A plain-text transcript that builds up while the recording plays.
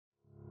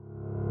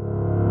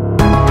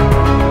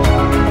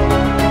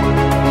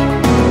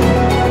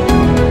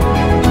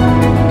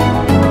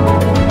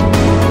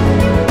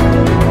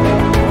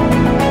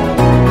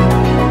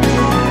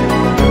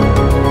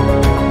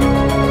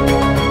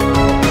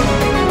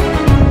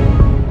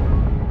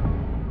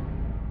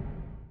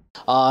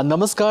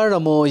नमस्कार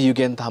म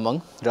युगेन तामाङ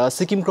र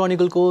सिक्किम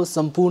क्रोनिकलको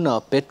सम्पूर्ण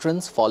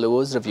पेट्रन्स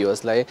फलोवर्स र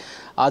भ्युअर्सलाई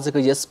आजको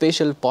यस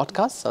स्पेशल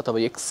पडकास्ट अथवा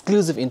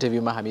एक्सक्लुजिभ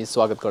इन्टरभ्यूमा हामी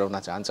स्वागत गराउन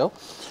चाहन्छौँ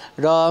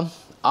र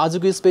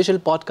आजको यो स्पेशल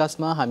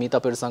पडकास्टमा हामी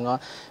तपाईहरुसँग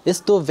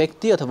यस्तो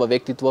व्यक्ति अथवा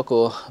व्यक्तित्वको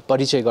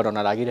परिचय गराउन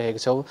लागिरहेका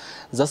छौँ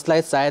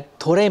जसलाई सायद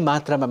थोरै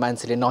मात्रामा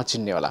मान्छेले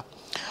नचिन्ने होला।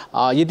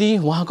 यदि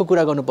उहाँको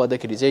कुरा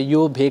गर्नुपर्दाखेरि चाहिँ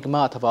यो भेगमा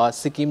अथवा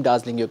सिक्किम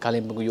दार्जिलिङ यो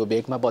कालिम्पोङको यो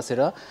भेगमा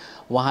बसेर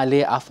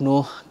उहाँले आफ्नो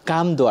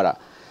कामद्वारा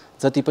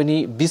जति पनि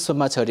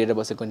विश्वमा छरिएर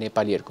बसेको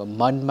नेपालीहरूको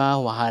मनमा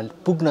उहाँ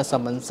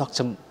पुग्नसम्म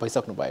सक्षम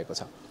भइसक्नु भएको छ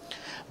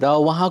र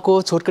उहाँको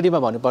छोटकरीमा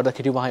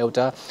भन्नुपर्दाखेरि उहाँ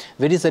एउटा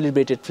भेरी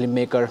सेलिब्रेटेड फिल्म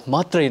मेकर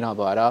मात्रै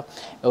नभएर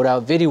एउटा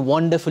very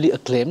wonderfully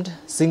acclaimed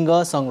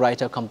singer song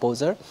writer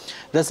composer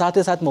र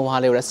साथै साथमा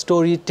उहाँलाई एउटा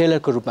स्टोरी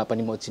टेलरको रूपमा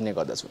पनि म चिन्ने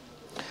गर्दछु।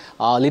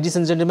 लेडिज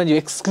एन्ड जेन्टलमेन, यो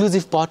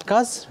एक्सक्लुजिभ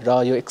पडकास्ट र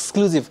यो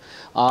एक्सक्लुजिभ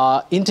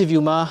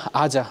इन्टरभ्यूमा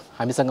आज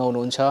हामीसँग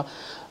हुनुहुन्छ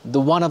the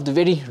one of the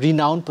very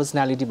renowned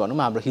personality भनौँ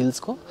हाम्रो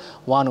हिल्सको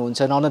उहाँ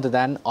हुनुहुन्छ none other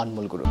than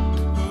Anmol Gurung.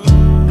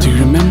 Do you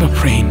remember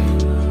praying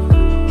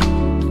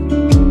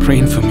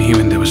for me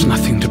when there was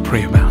nothing to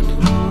pray about?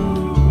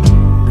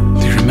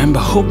 Do you remember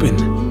hoping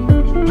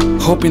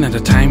at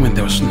a time when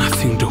there was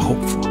nothing to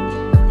hope for?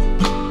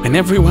 When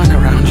everyone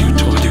around you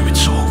told you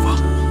it's over,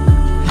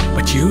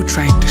 but you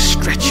tried to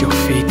stretch your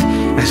faith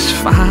as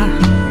far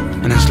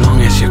and as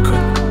long as you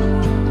could.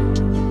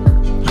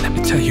 Let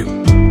me tell you,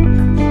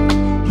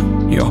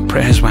 your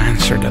prayers were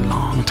answered a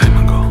long time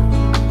ago.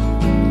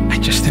 I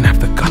just didn't have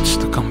the guts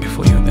to come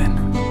before you then.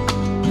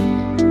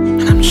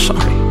 And I'm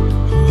sorry.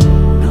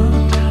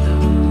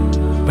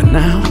 But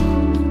now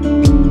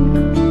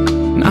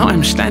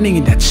I'm standing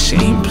in that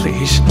same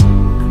place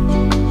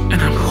and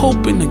I'm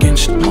hoping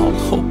against all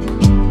hope.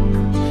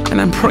 And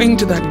I'm praying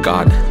to that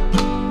God,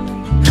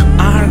 to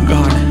our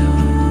God,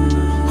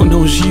 who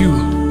knows you,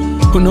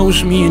 who knows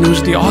me, and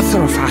who's the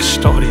author of our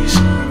stories.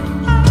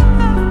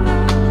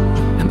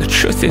 The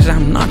truth is,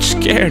 I'm not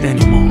scared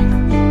anymore.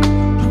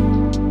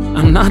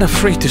 I'm not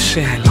afraid to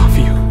say I love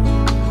you.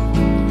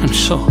 I'm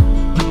so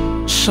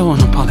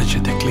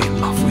unapologetically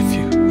in love with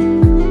you.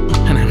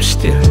 And I'm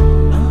still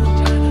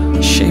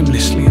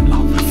shamelessly in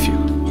love with you.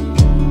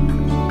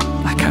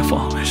 Like I've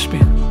always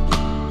been.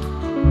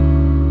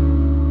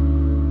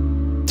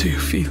 Do you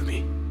feel me?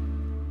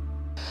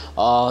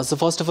 So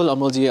first of all,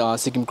 Anmolji,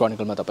 Sikkim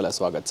Chronicle मा तपाईलाई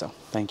स्वागत छ।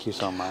 Thank you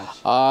so much.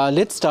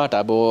 Let's start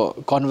अब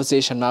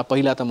कन्भर्सेसनमा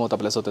पहिला त म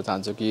तपाईलाई सोध्न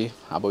चाहन्छु कि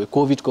अब यो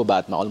कोभिडको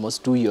बादमा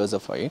अलमोस्ट 2 इयर्स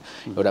अफ है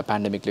एउटा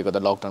पेन्डेमिकले गर्दा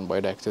लकडाउन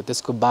भइरहेको थियो,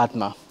 त्यसको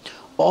बादमा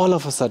अल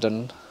अफ अ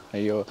सडन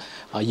यो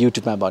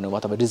युट्युबमा भनौँ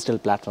अथवा डिजिटल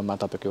प्लेटफर्ममा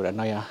तपाईँको एउटा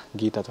नयाँ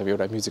गीत अथवा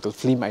एउटा म्युजिकल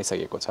फिल्म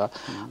आइसकेको छ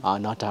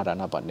नटारा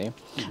न भन्ने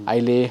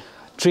अहिले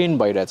ट्रेन्ड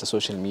भइरहेछ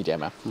सोसियल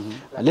मिडियामा।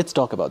 Let's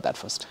talk about that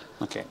first.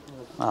 Okay.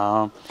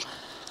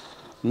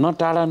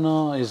 Notara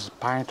is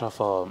part of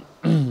a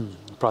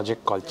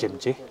project called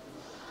Chimche.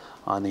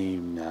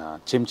 And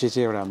Chimche is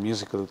a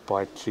musical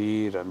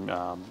poetry,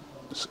 a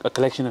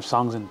collection of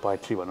songs and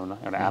poetry,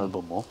 an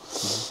album.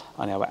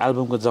 And our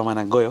album ko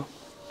zamana goyo.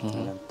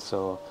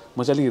 So,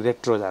 म चाहिँ अलिक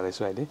retro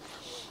जाँदैछु अहिले।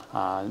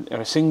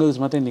 एउटा singles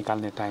मात्रै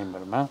निकाल्ने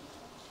टाइमहरुमा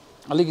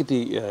अलिकति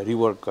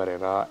rework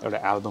गरेर एउटा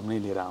एल्बम नै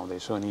लिएर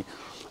आउँदैछु अनि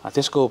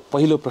त्यसको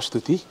पहिलो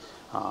प्रस्तुति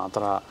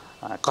तर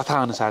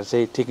कथा अनुसार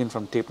चाहिँ taken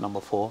from tape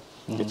number 4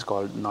 it's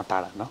called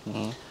नटाडा न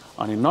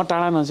अनि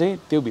नटाडा न चाहिँ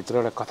त्यो भित्र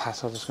एउटा कथा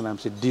छ जसको नाम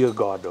चाहिँ डियर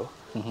गड हो।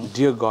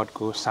 डियर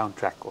गडको साउन्ड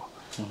ट्र्याक हो।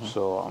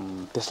 सो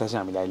त्यसलाई चाहिँ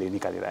हामीले अहिले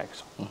निकालिरहेको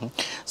छौँ।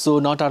 सो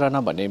नटाडा न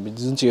भन्ने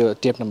जुन चाहिँ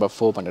टेप नम्बर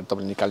 4 भनेर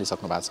तपाईले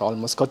निकालिसक्नु भएको छ,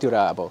 अलमोस्ट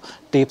कतिवटा अब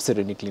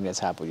टेप्सहरू निक्लिने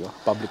छ अब यो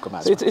पब्लिकको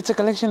माझमा? It's a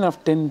collection of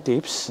 10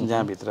 tapes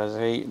जहाँ भित्र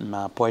चाहिँ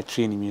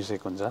पोएट्री अनि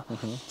म्युजिक हुन्छ।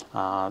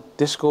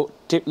 त्यसको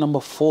टेप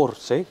नम्बर 4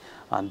 चाहिँ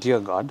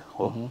डियर गड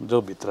हो जो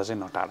भित्र चाहिँ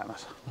नटाडा न छ।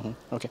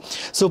 Okay,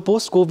 so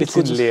post covid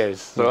layers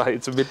so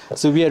it's a bit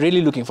so we are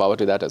really looking forward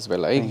to that as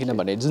well है,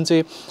 किनभने जुन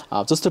चाहिँ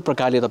जस्तो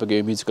प्रकारले तपाईँको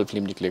यो म्युजिकल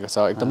फिल्म निक्लेको छ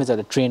एकदमै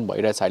ज्यादा ट्रेन्ड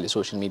भइरहेछ अहिले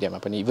सोसियल मिडियामा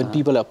पनि, even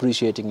people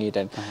appreciating it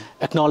and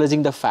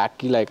acknowledging the fact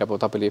कि लाइक अब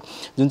तपाईँले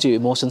जुन चाहिँ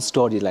इमोसन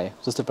स्टोरीलाई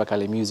जस्तो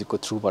प्रकारले म्युजिकको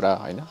थ्रुबाट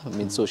होइन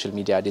मिन्स सोसियल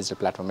मिडिया डिजिटल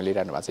प्लेटफर्ममा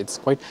लिइरहनु भएको छ, इट्स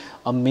क्वाइट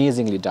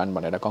अमेजिङली डन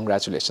भनेर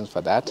कङ्ग्रेचुलेसन्स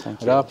फर द्याट।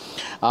 र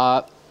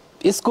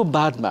यसको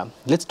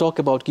बादमा लेट्स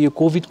टक अबाउट कि यो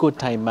कोभिडको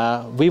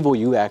टाइममा वे वो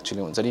यु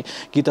एक्चुअली हुन्छ नि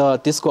कि त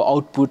त्यसको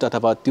आउटपुट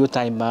अथवा त्यो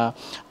टाइममा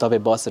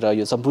तपाईँ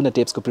बसेर यो सम्पूर्ण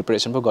टेप्सको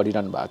प्रिपरेसन पो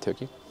गरिरहनु भएको थियो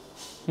कि?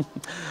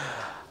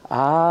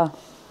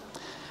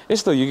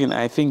 यस्तो युगिन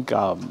आई थिङ्क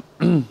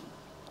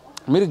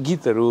मेरो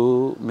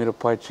गीतहरू मेरो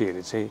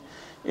पोएट्रीहरू चाहिँ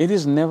it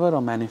is never a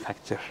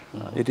manufacture,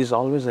 it is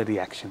always a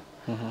reaction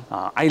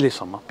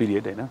अहिलेसम्म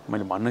पिरियड होइन।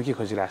 मैले भन्न के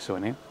खोजिरहेको छु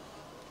भने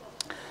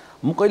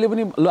म कहिले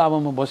पनि ल अब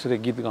म बसेर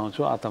गीत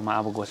गाउँछु अथवा म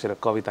अब बसेर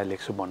कविता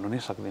लेख्छु भन्नु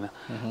नै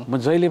सक्दिनँ। म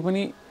जहिले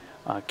पनि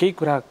केही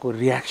कुराको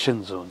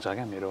रियाक्सन जो हुन्छ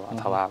क्या मेरो,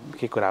 अथवा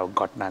केही कुरा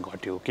घटना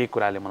घट्यो, केही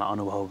कुराले मलाई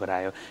अनुभव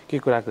गरायो,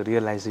 केही कुराको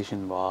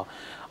रियलाइजेसन भयो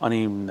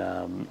अनि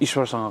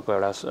ईश्वरसँगको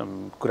एउटा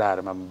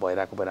कुराहरूमा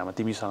भइरहेको बेलामा,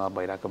 तिमीसँग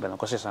भइरहेको बेलामा,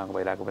 कसैसँग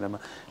भइरहेको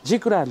बेलामा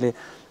जे कुराहरूले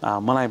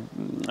मलाई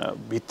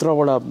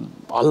भित्रबाट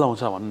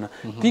हल्लाउँछ भन्नु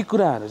न, ती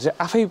कुराहरू चाहिँ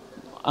आफै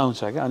आउँछ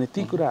क्या अनि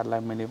ती कुराहरूलाई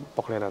मैले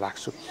पक्रेर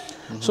राख्छु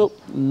सो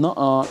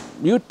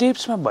यो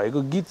टेप्समा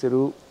भएको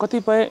गीतहरू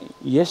कतिपय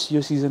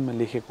यो सिजनमा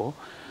लेखेको हो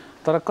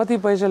तर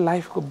कतिपय चाहिँ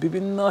लाइफको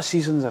विभिन्न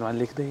सिजन्सहरूमा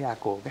लेख्दै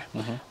आएको हो क्या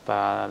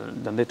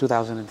झन्डै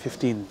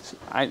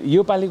 2015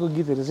 यो पालिको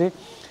गीतहरू चाहिँ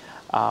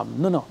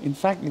no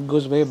in fact it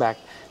goes way back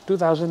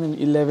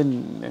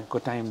 2011 को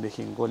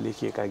टाइमदेखिको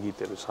लेखिएका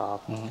गीतहरू छ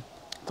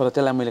तर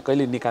त्यसलाई मैले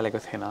कहिले निकालेको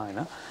थिएन होइन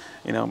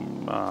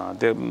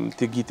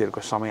त्यो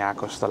गीतहरूको समय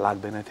आएको जस्तो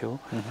लाग्दैन थियो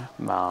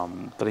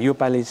तर यो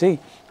पालि चाहिँ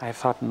आई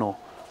थट नो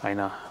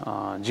होइन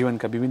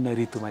जीवनका विभिन्न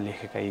ऋतुमा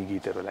लेखेका यी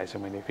गीतहरूलाई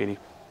चाहिँ मैले फेरि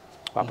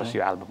वापस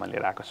यो एल्बममा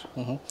लिएर आएको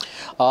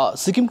छु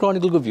सिक्किम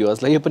क्रोनिकलको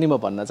भ्युअर्सलाई यो पनि म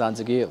भन्न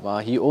चाहन्छु कि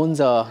he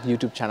owns a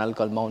YouTube channel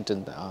call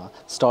mountain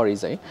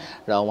stories है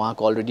र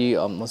उहाँको अलरेडी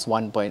अलमोस्ट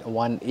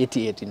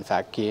 1.188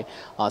 इनफ्याक्ट के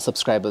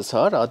सब्सक्राइबर्स छ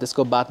र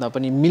त्यसको बादमा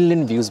पनि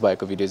मिलियन भ्युज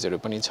भएको भिडियोजहरू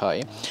पनि छ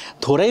है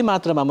थोरै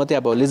मात्रामा मात्रै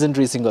अब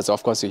लेजेन्डरी सिङ्गर्स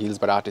अफकोर्स यो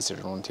हिल्सबाट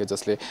आर्टिस्टहरू हुनुहुन्थ्यो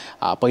जसले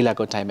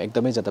पहिलाको टाइम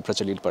एकदमै ज्यादा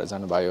प्रचलित भएर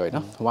जानुभयो होइन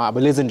उहाँ अब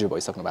लेजेन्डरी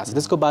भइसक्नु भएको छ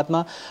त्यसको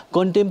बादमा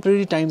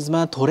कन्टेम्पोरेरी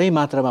टाइम्समा थोरै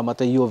मात्रामा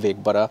मात्रै यो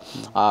भेगबाट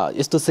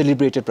यस्तो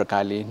सेलिब्रेटेड प्रकार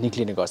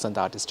निक्लिने गर्छन् त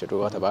आर्टिस्टहरू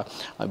अथवा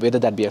whether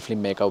that be a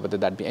filmmaker whether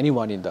that be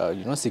anyone in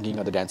the singing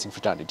or the dancing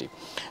fraternity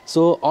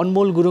so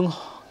Anmol Gurung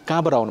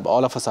कहाँबाट आउनु भयो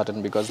all of a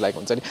sudden because like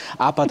हुन्छ नि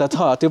आपा त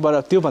छ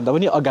त्योभन्दा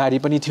पनि अगाडि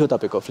पनि थियो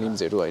तपाईँको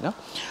फिल्मसहरू होइन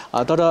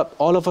तर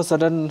all of a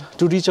sudden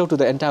to reach out to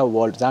the entire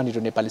world जहाँनिर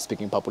नेपाली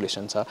स्पिकिङ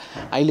पपुलेसन छ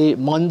अहिले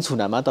मन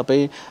छुनमा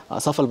तपाईँ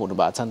सफल हुनु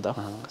भएको छ नि त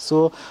so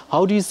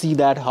how do you see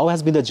that how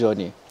has been the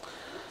journey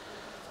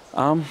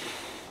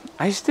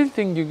I still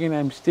think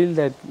I'm still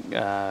that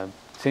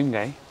same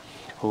guy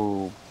who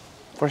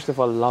first of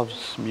all loves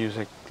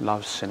music,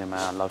 loves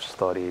cinema, loves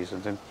stories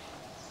and then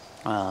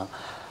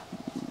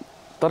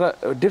तर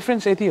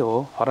difference यति हो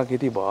फरक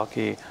यति भयो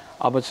कि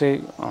अब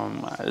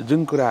चाहिँ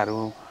जुन कुराहरू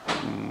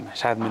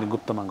सायद मैले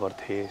गुप्तमा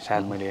गर्थेँ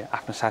सायद मैले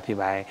आफ्नो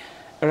साथीभाइ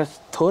एउटा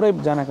थोरै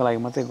जनाको लागि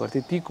मात्रै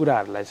गर्थेँ ती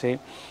कुराहरूलाई चाहिँ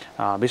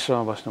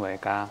विश्वमा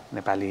बस्नुभएका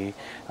नेपाली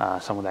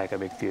समुदायका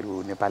व्यक्तिहरू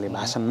नेपाली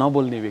भाषा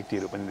नबोल्ने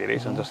व्यक्तिहरू पनि धेरै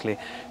छन् जसले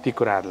ती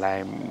कुराहरूलाई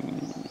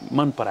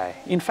मन पराए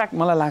इनफ्याक्ट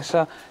मलाई लाग्छ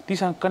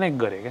तीसँग कनेक्ट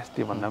गरेँ क्या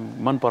त्योभन्दा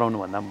मन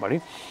पराउनुभन्दा पनि बढी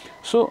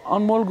सो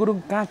अनमोल गुरुङ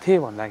कहाँ थिए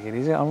भन्दाखेरि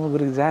चाहिँ अनमोल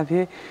गुरुङ जहाँ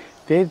थिए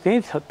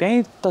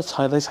त्यहीँ त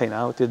छँदै छैन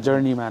त्यो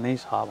जर्नीमा नै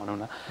छ भनौँ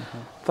न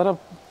तर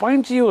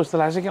पोइन्ट चाहिँ यो जस्तो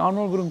लाग्छ कि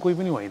अनमोल गुरुङ कोही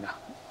पनि होइन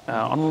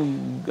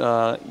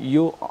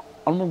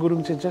अनमोल गुरुङ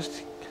चाहिँ just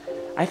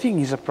I think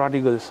he's a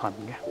prodigal son,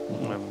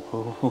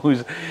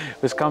 who's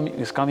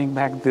coming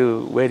back to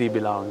where he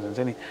belongs.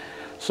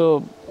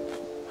 So,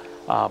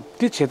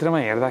 त्यो क्षेत्रमा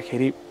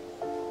हेर्दाखेरि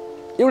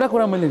एउटा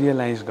कुरा मैले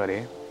रियलाइज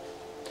गरेँ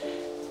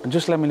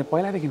जसलाई मैले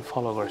पहिलादेखि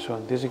फलो गर्छु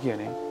अनि त्यो चाहिँ के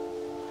भने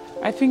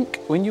I think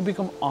when you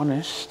become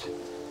honest,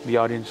 the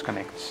audience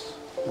connects.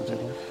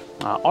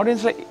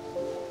 अडियन्सलाई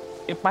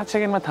 5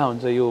 सेकेन्डमा थाहा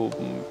हुन्छ यो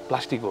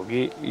प्लास्टिक हो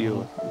कि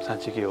यो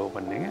साँच्चै के हो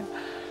भन्ने क्या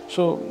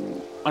So,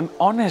 an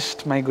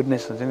honest, my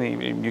goodness,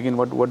 Yougan,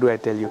 what do I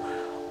tell you?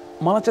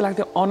 मलाई चाहिँ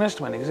लाग्थ्यो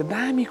honest भनेको चाहिँ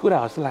दामी कुरा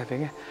जस्तो लाग्थ्यो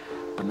क्या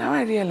but now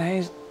I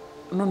realize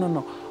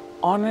no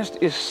honest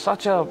is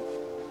such a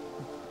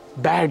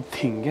bad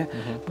thing क्या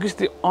because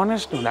the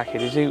honest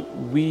हुँदाखेरि चाहिँ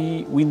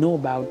we know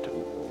about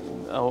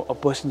a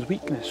person's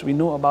weakness we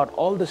know about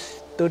all the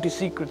dirty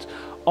secrets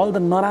all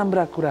the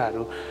नराम्रा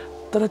कुराहरू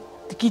तर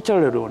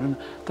किचडहरू हुनु न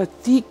तर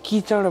ती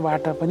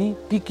किचडबाट पनि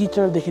ती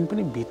किचडदेखि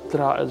पनि भित्र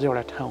अझ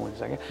एउटा ठाउँ हुन्छ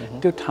क्या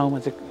त्यो ठाउँमा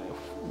चाहिँ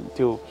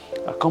त्यो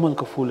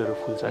कमलको फुलहरू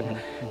फुल्छ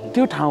क्या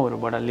त्यो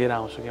ठाउँहरूबाट लिएर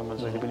आउँछु क्या म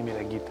जहिले पनि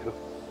मेरा गीतहरू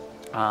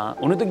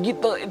हुनु त गीत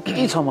त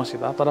यति छ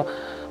मसित तर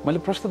मैले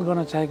प्रस्तुत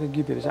गर्न चाहेको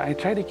गीतहरू चाहिँ I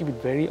try to keep it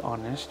very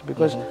honest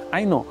because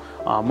I know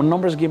म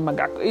नम्बर्स गेममा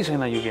गएकै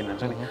छैन युगेन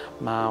हुन्छ नि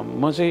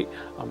म चाहिँ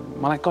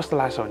मलाई कस्तो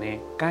लाग्छ भने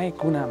काहीँ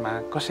कुनामा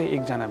कसै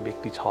एकजना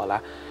व्यक्ति छ होला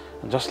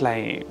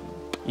जसलाई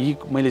यी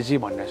मैले जे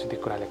भनिरहेको छु त्यो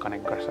कुराले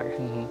कनेक्ट गर्छ क्या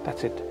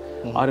द्याट्स इट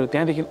अरू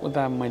त्यहाँदेखि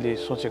उता मैले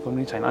सोचेको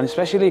पनि छैन अनि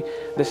स्पेसली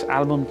दिस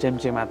एल्बम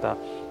चेम्चेमा त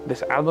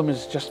this album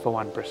is just for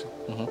one person.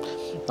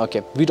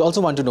 Okay, we'd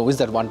also want to know, is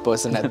that one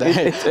person at the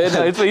end?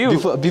 It's for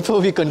you. Before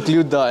we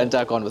conclude the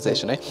entire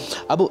conversation,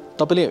 अब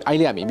तपाईले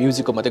अहिले हामी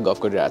म्युजिकको मात्रै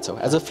गफ गरिरहेको छौँ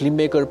as a film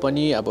maker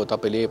पनि अब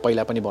तपाईले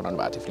पहिला पनि बनाउनु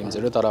भएको थियो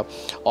फिल्महरू तर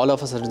अल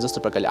अफ अ सडन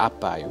जस्तो प्रकारले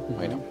आप आयो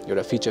होइन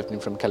एउटा फिचर फिल्म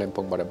फ्रम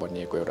कालिम्पोङबाट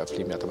बनिएको एउटा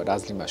फिल्म अथवा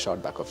दार्जिलिङमा सर्ट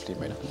भएको फिल्म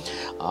होइन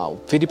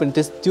फेरि पनि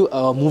त्यो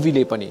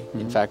मुभीले पनि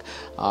इनफ्याक्ट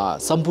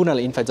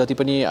सम्पूर्णलाई इनफ्याक्ट जति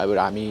पनि अब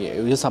हामी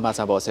यो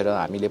समाजमा बसेर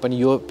हामीले पनि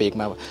यो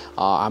भेगमा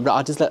हाम्रो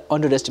आर्टिस्टलाई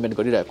अन्डर एस्टिमेट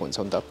गरिरहेको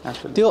हुन्छौँ त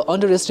त्यो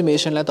अन्डर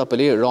एस्टिमेसनलाई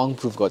तपाईँले रङ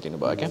प्रुभ गरिदिनु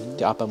भयो क्या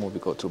त्यो आपा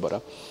मुभीको थ्रुबाट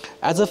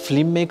एज अ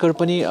फिल्म मेकर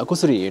पनि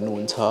कसरी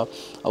हेर्नुहुन्छ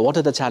what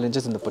are the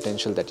challenges in the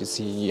potential that you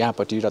C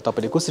यहाँपट्टि र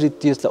तपाईँले कसरी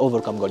त्यसलाई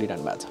ओभरकम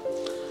गरिरहनु भएको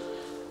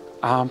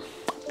छ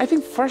I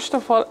think first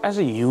of all as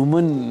a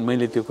human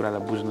मैले त्यो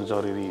कुरालाई बुझ्नु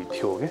जरुरी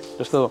थियो क्या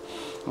जस्तो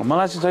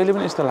मलाई चाहिँ जहिले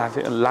पनि यस्तो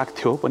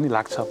लाग्थ्यो पनि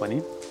लाग्छ पनि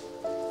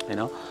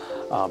होइन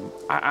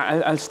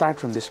I start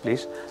from this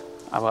place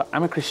अब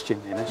आइम अ क्रिस्चियन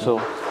होइन सो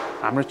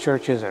हाम्रो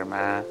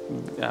चर्चेसहरूमा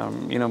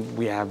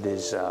we have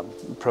this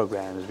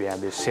programmes we have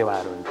this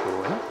सेवाहरू हुन्थ्यो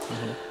होइन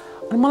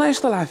अनि मलाई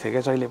यस्तो लाग्थ्यो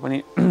क्या जहिले पनि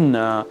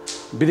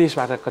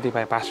विदेशबाट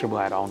कतिपय पास्टर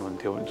भएर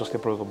आउनुहुन्थ्यो जसले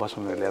प्रभुको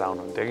वचनहरू लिएर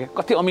आउनुहुन्थ्यो कि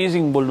कति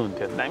अमेजिङ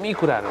बोल्नुहुन्थ्यो दामी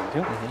कुराहरू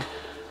हुन्थ्यो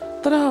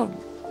तर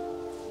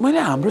मैले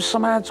हाम्रो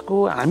समाजको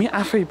हामी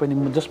आफै पनि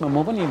जसमा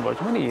म पनि इन्भल्भ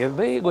छु मैले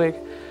हेर्दै गएँ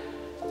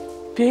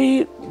त्यही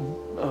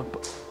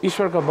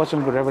ईश्वरको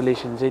वचनको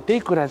रेभलेसन चाहिँ त्यही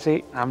कुरा चाहिँ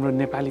हाम्रो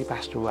नेपाली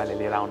पास्टर बुवाले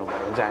लिएर आउनुभयो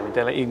भने चाहिँ हामी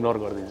त्यसलाई इग्नोर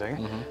गरिदिन्छ क्या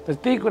तर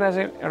त्यही कुरा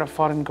चाहिँ एउटा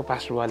फरेनको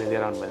पास्टर बुवाले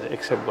लिएर आउनुभयो भने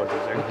एक्सेप्ट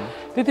गरिदिन्छ क्या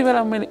त्यति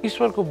बेला मैले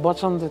ईश्वरको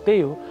वचन चाहिँ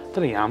त्यही हो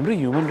तर हाम्रो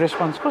ह्युमन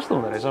रेस्पोन्स कस्तो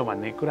हुँदो रहेछ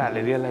भन्ने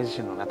कुराहरूले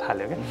रियलाइजेसन हुन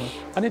थाल्यो क्या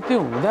अनि त्यो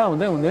हुँदा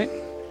हुँदै हुँदै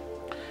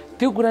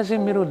त्यो कुरा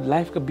चाहिँ मेरो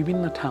लाइफको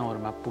विभिन्न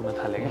ठाउँहरूमा पुग्न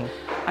थाल्यो क्या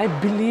I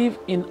believe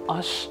in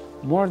us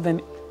more than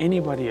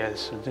anybody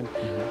else हुन्छ नि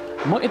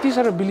म यति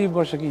साह्रो बिलिभ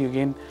गर्छु कि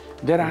Eugen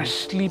there are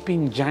sleeping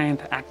giant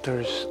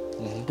actors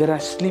there are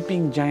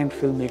sleeping giant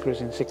film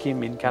makers in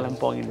Sikkim in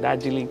Kalimpong in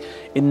Darjeeling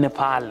in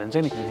Nepal हुन्छ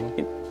नि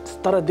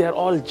तर they are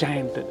all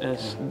giant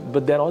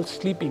but they are all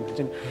sleeping हुन्छ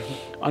नि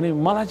अनि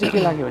मलाई चाहिँ के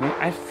लाग्यो भने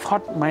आई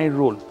थट माई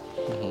रोल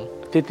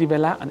त्यति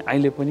बेला अनि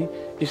अहिले पनि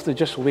is to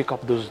just wake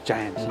up those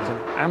giants.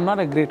 I'm not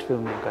a great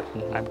filmmaker.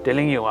 I'm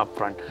telling you up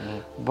front.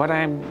 But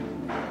I'm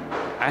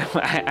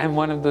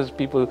one of those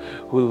people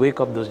who will wake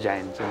up those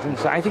giants.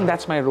 So I think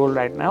that's my role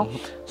right now.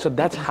 So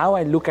that's how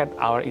I look at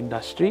our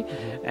industry,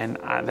 and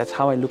that's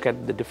how I look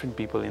at the different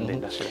people in the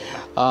industry right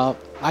now.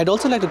 I'd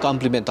also like to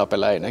compliment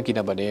Tapela.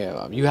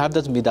 You have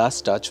that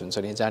Midas touch,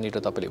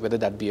 whether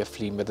that be a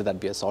film, whether that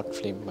be a short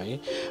film,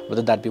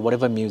 whether that be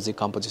whatever music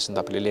composition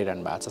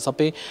and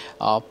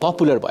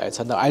popular by it.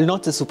 I'll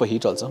not say super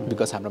hit also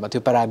because I'm not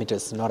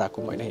parameters not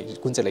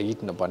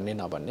hit no.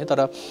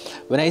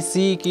 When I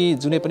see ki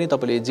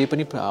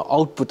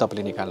output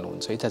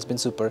it has been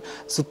super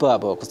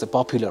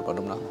popular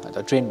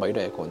trend by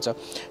the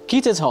key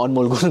is how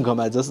Anmol Gurung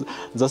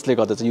just like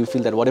others. You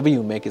feel that whatever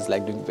you make is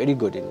like doing very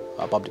good in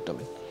public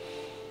domain.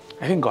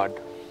 I think God.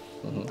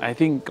 I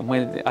think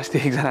मैले अस्ति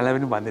एकजनालाई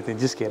पनि भन्दै थिएँ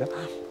जिस्केर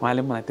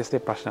उहाँले मलाई त्यस्तै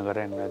प्रश्न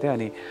गरिरहनु भएको थियो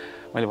अनि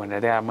मैले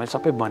भनेर थिएँ मैले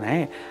सबै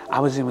बनाएँ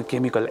अब चाहिँ म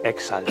केमिकल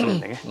एक्स हाल्छु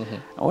भन्दै के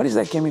what is the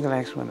chemical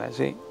x भन्दा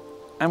चाहिँ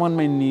I'm on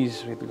my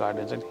knees with God.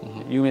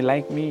 You may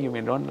like me, you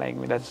may don't like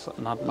me. That's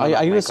not.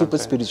 Are you a super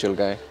spiritual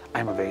guy?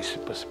 I'm a very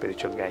super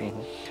spiritual guy,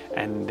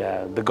 and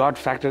the God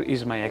factor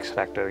is my X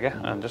factor.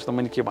 And just the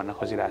money ke bhanna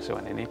khojiraheko छु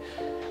भने नि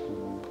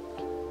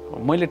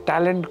मैले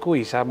talent को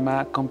हिसाबमा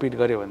compete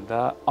गरे भने त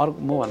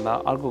म भन्दा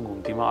अर्को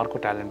घुम्तीमा अर्को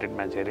ट्यालेन्टेड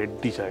मान्छे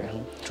रेडी छ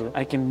क्या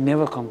I can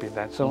never compete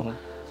that so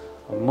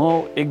म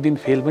एक दिन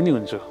फेल पनि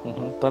हुन्छु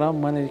तर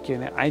मैले के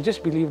भने I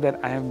just believe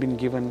that I have been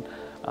given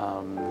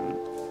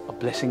a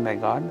blessing by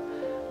God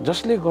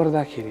जसले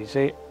गर्दाखेरि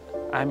चाहिँ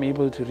I am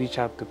able to reach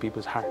out to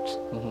people's hearts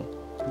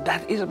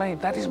that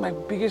is my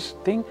biggest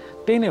thing.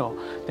 त्यही नै हो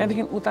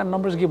त्यहाँदेखि उता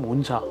numbers game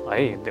हुन्छ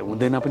है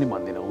हुँदैन पनि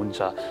भन्दिनँ हुन्छ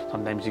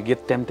sometimes you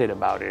get tempted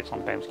about it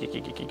sometimes के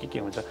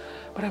हुन्छ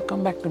but I've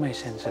come back to my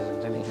senses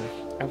हुन्छ नि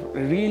I've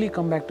really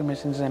come back to my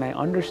senses and I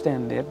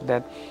understand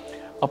that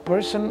a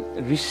person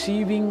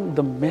receiving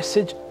the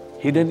message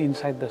hidden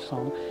inside the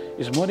song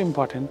is more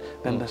important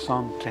than the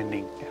song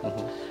trending.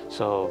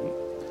 So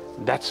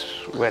that's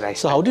where I stand.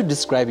 So how do you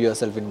describe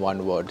yourself in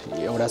one word?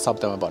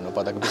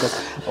 Because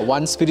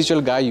one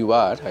spiritual guy you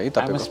are, right?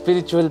 I'm a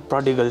spiritual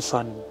prodigal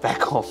son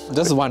back home.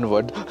 Just one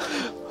word.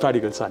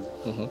 Prodigal son.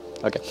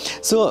 Okay.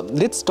 So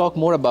let's talk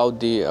more about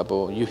the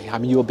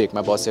you bake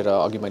my boss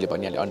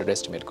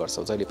underestimate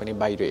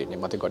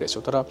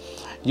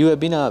you have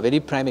been a very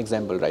prime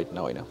example right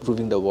now,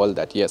 proving the world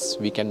that yes,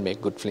 we can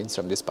make good films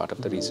from this part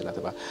of the region.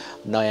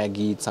 Naya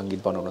geet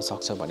sangeet banauna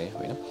sakcha bhane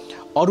हैन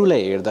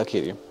अरुलाई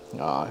हेर्दाखेरि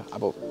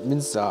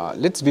means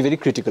let's be very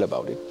critical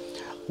about it.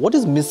 What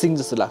is missing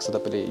जस्तो लाग्छ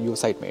तपाईले यो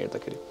साइडमा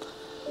हेर्दाखेरि?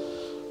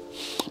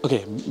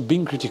 Okay,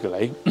 being critical,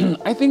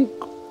 I think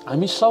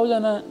हामी 100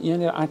 जना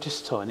यहाँनिर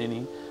आर्टिस्ट छ भने नि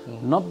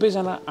 90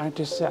 जना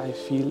आर्टिस्ट चाहिँ I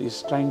feel is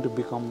trying to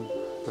become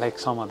like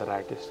some other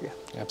artist.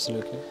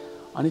 Absolutely.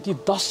 अनि ती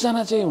 10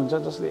 जना चाहिँ हुन्छ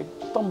जसले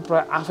एकदम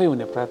आफै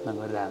हुने प्रयत्न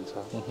गरिरहन्छ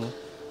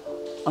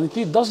अनि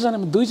ती 10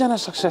 जनामा 2 जना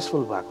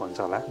सक्सेसफुल भएको हुन्छ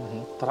होला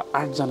तर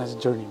 8 जना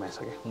चाहिँ जर्नीमा छ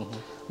के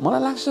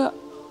मलाई लाग्छ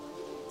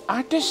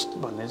आर्टिस्ट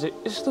भन्ने चाहिँ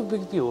यस्तो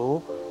व्यक्ति हो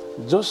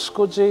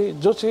जसको चाहिँ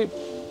जस्ट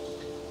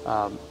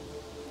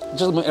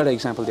म एउटा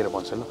एक्जाम्पल दिएर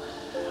भन्छु ल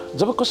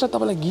जब कसै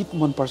तपाईलाई गीत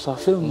मन पर्छ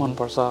फिल्म मन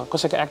पर्छ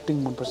कसैको एक्टिङ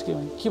मन पर्छ के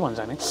भन्छ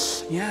भने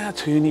यहाँ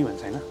छु नि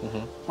भन्छ हैन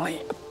मलाई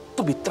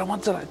यस्तो भित्र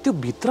मजा लाग्यो त्यो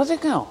भित्र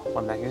चाहिँ कहाँ हो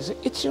भन्दाखेरि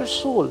चाहिँ it's your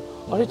sole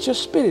or it's your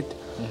spirit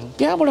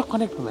त्यहाँबाट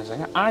कनेक्ट हुँदैछ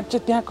क्या आर्ट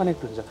चाहिँ त्यहाँ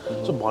कनेक्ट हुन्छ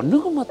सो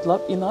भन्नुको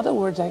मतलब in other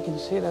words I can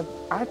say that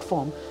art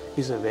form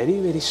is a very,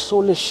 very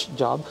soulish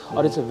job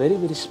or it's a very,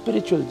 very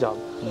spiritual job.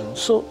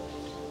 So,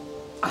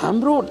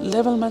 hamro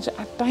level ma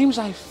at times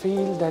I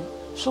feel that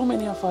so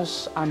many of us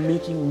are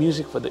making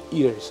music for the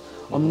ears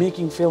or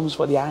making films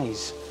for the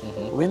eyes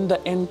when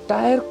the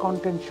entire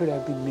content should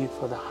have been made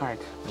for the heart,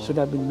 should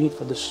have been made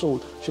for the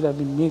soul, should have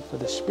been made for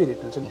the spirit.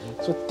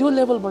 So, त्यो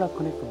level बाट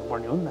connect हुनु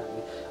पर्ने हो नि त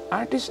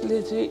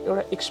आर्टिस्टले चाहिँ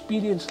एउटा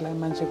एक्सपिरियन्सलाई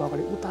मान्छेको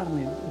अगाडि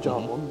उतार्ने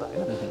जब हो नि त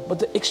हैन बट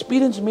द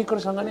एक्सपिरियन्स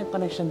मेकरसँग नै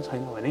कनेक्सन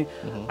छैन भने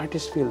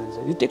आर्टिस्ट फेल हुन्छ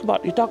you talk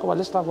about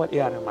let's talk about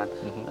AR Rahman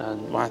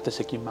उहाँ त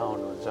सिक्किममा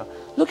आउनुहुन्छ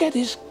look at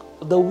his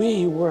the way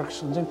he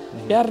works.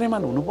 A.R.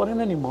 Rahman हुनु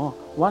परेन नि म.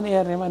 One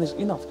A.R. Rahman is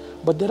enough.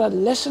 But there are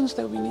lessons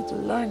that we need to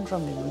learn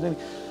from him.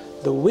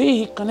 The way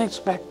he connects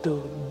back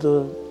to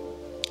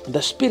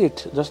the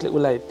spirit, just like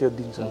ulai त्यो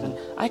दिन्छ.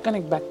 I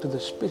connect back to the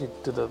spirit,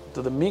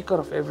 to the maker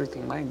of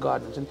everything, my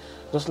God.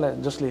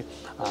 जसले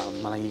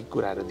मलाई यी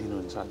कुराहरू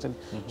दिनुहुन्छ.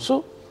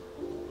 So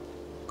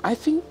I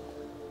think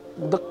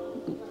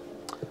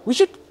we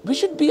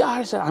should be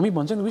ourselves. हामी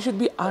भन्छ नि, we should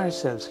be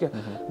ourselves.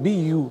 Be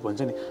you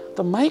भन्छ नि.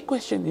 So my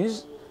question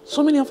is,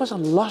 so many of us are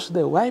lost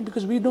there. Why?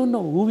 Because we don't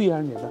know who we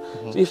are.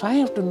 So if I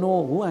have to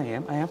know who I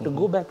am, I have to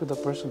go back to the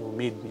person who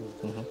made me.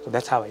 So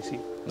that's how I see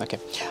it. Okay,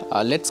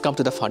 let's come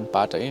to the fun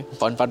part.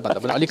 Fun part भन्दा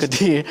पनि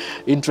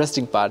अलिकति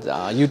interesting part.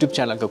 YouTube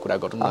channel को कुरा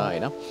गरौँ न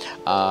हैन.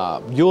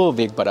 यो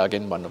वेगबाट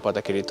again भन्नु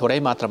पर्दाखेरि थोरै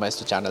मात्रामा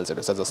यस्तो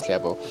च्यानल्सहरु छ जसले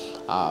अब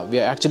we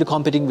are actually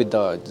competing with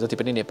the जति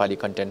पनि नेपाली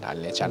कन्टेन्ट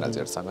हाल्ने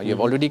च्यानल्सहरुसँग. You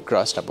have already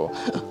crossed अब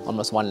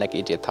almost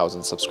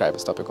 1,88,000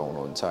 subscribers तपाईको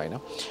हुनुहुन्छ हैन.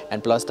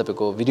 And plus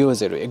तपाईको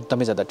भिडियोजहरु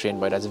एकदमै ज्यादा ट्रेन्ड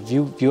भइरहेछ.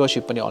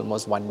 Viewership पनि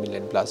almost 1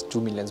 million plus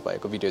 2 millions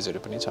भएको भिडियोजहरु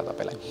पनि छ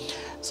तपाईलाई.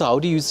 So how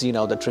do you see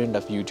now the trend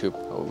of YouTube?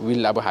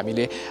 Will अब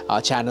हामीले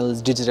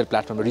channels, digital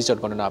platform reach out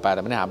गर्न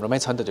नपाएर पनि हाम्रोमै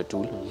छ नि त त्यो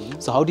tool.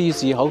 So how do you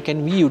see, how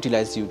can we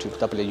utilize YouTube?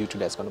 तपाईले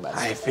utilize गर्नु भएको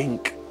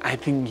छ? I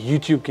think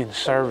YouTube can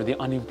serve the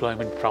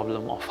unemployment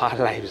problem of our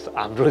lives.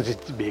 हाम्रो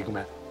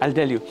भेगमा. I'll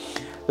tell you.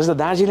 जस्तो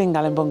दार्जिलिङ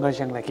कालिम्पोङ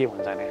खरसाङलाई के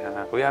भन्छ भने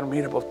we are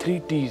made up of 3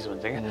 T's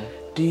भन्छ के.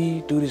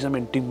 T, tourism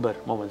and timber.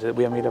 म भन्छ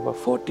we are made up of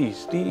 4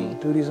 T's. T,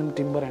 tourism,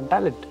 timber and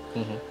talent.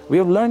 We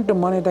have learned to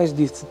monetize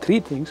these 3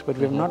 things, but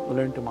we have not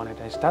learned to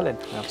monetize talent.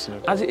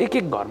 Absolutely. आज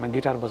एक घरमा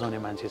guitar बजाउने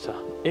मान्छे छ.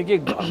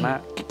 एक घरमा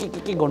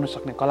के गर्न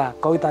सक्ने कला,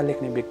 कविता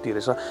लेख्ने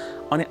व्यक्तिहरु छ.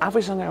 अनि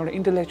आफैसँग एउटा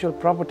इन्टेलेक्चुअल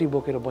प्रपर्टी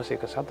बोकेर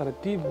बसेको छ. तर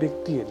ती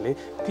व्यक्तिहरुले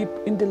ती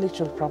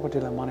इन्टेलेक्चुअल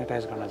प्रपर्टीलाई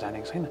मोनेटाइज गर्न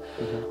जानेको छैन.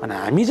 अनि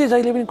हामी चाहिँ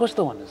जहिले पनि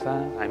कस्तो भन्नुस् त,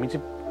 हामी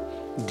चाहिँ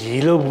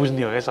ढिलो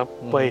बुझ्ने हो के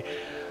सबै,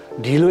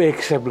 ढिलो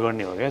एक्सेप्ट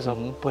गर्ने हो क्या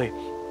सबै.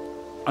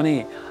 अनि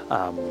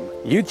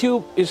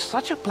YouTube is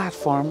such a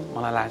platform,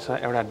 मलाई लाग्छ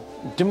एउटा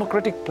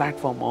डेमोक्रेटिक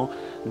प्लेटफर्म हो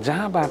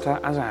जहाँबाट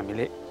आज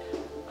हामीले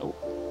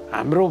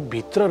हाम्रो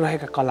भित्र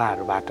रहेका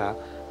कलाहरूबाट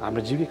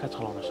हाम्रो जीविका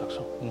चलाउन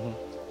सक्छौं.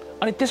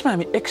 अनि त्यसमा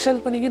हामी एक्सेल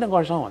पनि किन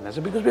गर्छौं भन्दा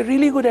चाहिँ because we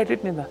really good at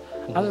it नि त.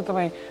 आज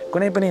तपाई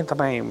कुनै पनि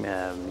तपाई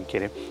के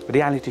रे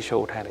रियालिटी शो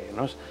उठाएर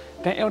हेर्नुस्,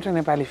 त्यहाँ एउटा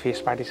नेपाली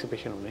फेस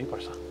पार्टिसिपेसन हुनै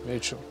पर्छ.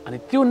 अनि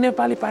त्यो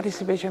नेपाली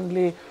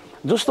पार्टिसिपेसनले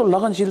जस्तो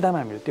लगनशीलतामा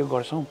हामीले त्यो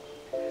गर्छौं,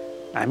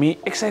 हामी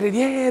एक्साइटेड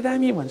ए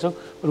दामी भन्छौं,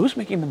 but who's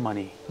making the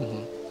money?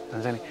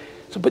 भन्छ नि.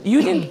 So but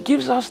YouTube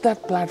gives us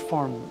that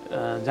platform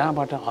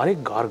जहाँबाट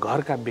हरेक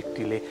घरका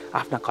व्यक्तिले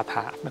आफ्ना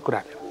कथा, आफ्ना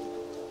कुरा.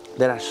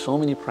 There are so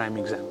many prime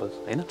examples,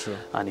 हैन?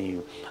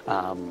 अनि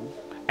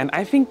and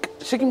I think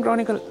Sikkim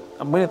Chronicle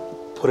मैले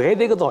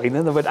फुर्काइदिएको त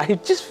हैन त, but I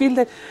just feel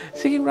that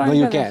Sikkim Chronicle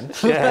no, you can.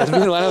 has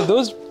been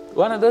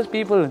one of those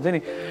people हुन्छ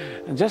नि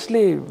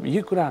जसले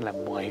यो कुराहरुलाई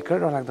भयंकर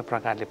डरलाग्दो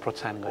प्रकारले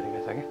प्रोत्साहन गरेको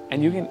छ के.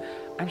 And you can,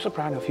 I'm so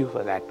proud of you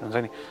for that. हुन्छ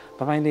नि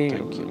तपाईले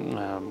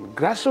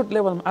grassroots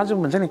level आज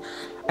भन्छ नि,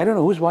 I don't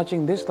know who's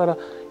watching this, तर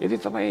यदि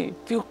तपाई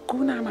त्यो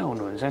कुनामा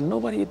हुनुहुन्छ,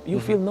 nobody, you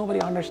feel nobody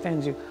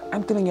understands you.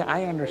 I'm telling you,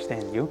 I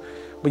understand you,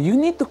 but you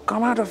need to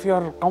come out of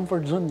your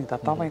comfort zone नि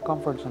त. तपाई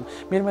comfort zone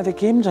मेरोमा त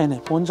केही पनि छैन,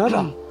 फोन छ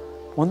त,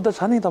 फोन त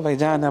छ नि तपाई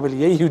जहाँ नभए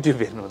यही YouTube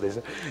हेर्नु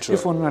हुँदैछ, यो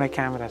फोनमा एउटा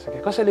क्यामेरा छ के.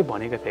 कसैले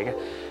भनेको थियो के,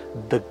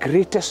 the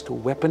greatest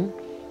weapon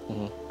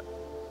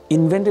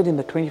invented in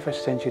the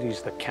 21st century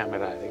is the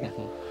camera.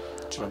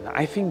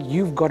 I think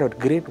you've got a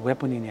great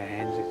weapon in your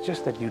hands. It's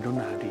just that you don't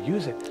know how to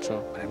use it.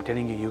 But I'm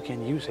telling you, you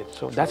can use it.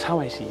 So that's how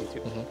I see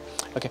YouTube.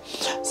 Okay.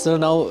 So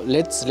now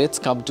let's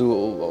come to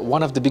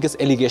one of the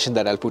biggest allegations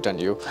that I'll put on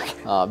you,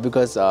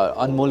 because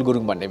Anmol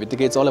Gurung भन्ने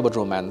बित्तिकै it's all about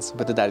romance,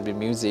 but that'll be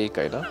music,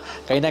 हैन?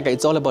 कहीं न कहीं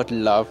it's all about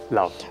love.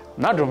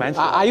 Not romance.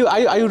 Are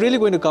you really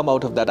going to come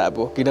out of that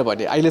abo?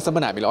 किनभने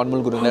अहिलेसम्म हामीले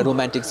अनमोल गुरुङलाई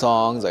romantic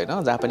songs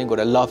हैन जहाँ पनि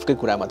गएर लभकै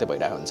कुरा मात्रै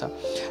भइरहेको हुन्छ.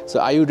 So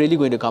are you really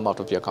going to come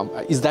out of your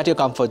is that your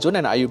comfort zone,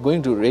 and are you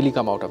going to really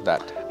come out of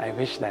that? I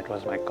wish that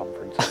was my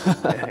comfort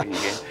zone.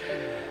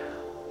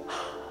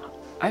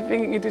 I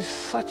think it is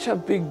such a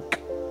big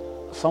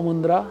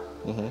samudra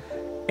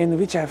in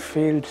which I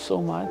failed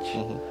so much,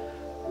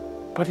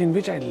 but in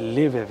which I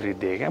live every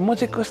day. म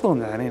चाहिँ कस्तो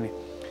हुन्छ भने नि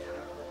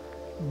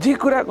जे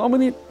कुरा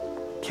पनि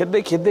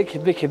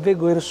खेद्दै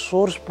गएर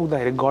सोर्स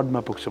पुग्दाखेरि गडमा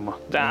पुग्छु म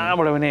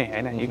जहाँबाट पनि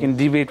हैन. You can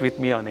debate with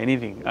me on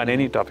anything, on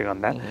any topic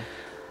on that.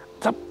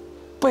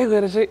 सबै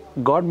गएर चाहिँ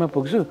गडमा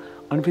पुग्छु.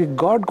 अनि फेरि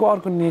गडको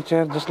अर्को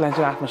नेचर जसलाई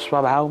चाहिँ आफ्नो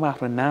स्वभावमा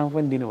आफ्नो नाम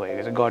पनि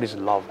दिनुभएको छ, God is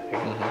love.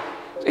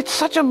 It's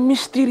such a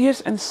mysterious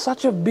and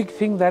such a big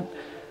thing that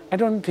I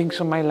don't think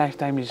so my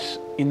lifetime is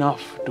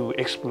enough to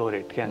explore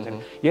it.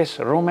 Yes,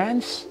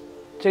 romance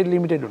चाहिँ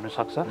limited हुन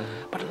सक्छ,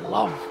 but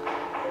love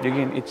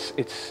again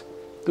it's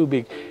too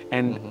big.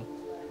 And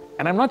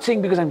And I'm not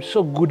saying because I'm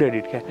so good at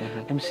it.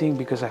 I'm saying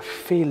because I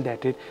failed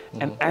at it.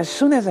 And as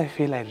soon as I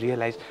fail, I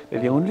realize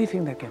that the only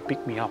thing that can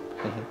pick me up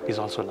is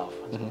also love.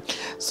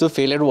 So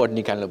failure word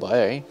निकाल्नु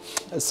भयो है.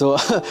 So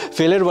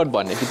failure word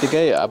भन्ने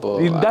बित्तिकै अब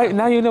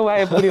Now you know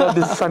why I put on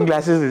these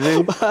sunglasses.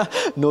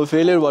 No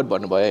failure word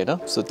भन्नु भयो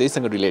हैन. So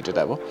त्यससँग related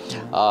अब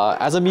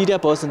as a media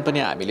person पनि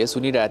हामीले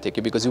सुनिरहेको थियो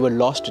कि because you were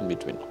lost in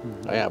between.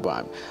 है अब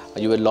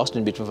you were lost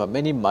in between for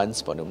many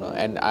months भनौँ न.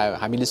 And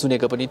हामीले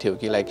सुनेको पनि थियो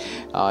कि like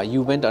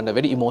you went under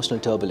very emotional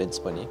turbulence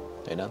पनि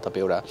हैन.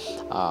 तपाईं एउटा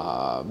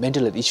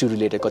मेन्टल हेल्थ इस्यु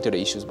रिलेटेड कतिवटा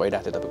इस्युज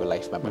भइरहेको थियो तपाईको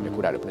लाइफमा भन्ने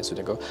कुराहरू पनि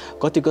सुनेको.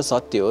 कतिको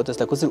सत्य हो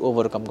त्यसलाई कसरी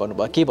ओभरकम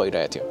गर्नुभयो के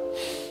भइरहेको थियो?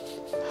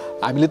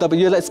 हामीले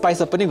तपाईँ यसलाई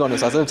स्पाइस अप पनि गर्नु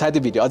सक्छ सायद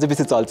यो भिडियो अझै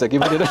बेसी चल्छ कि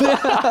भनेर.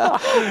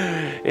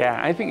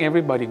 Yeah, I think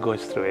everybody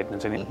goes through it.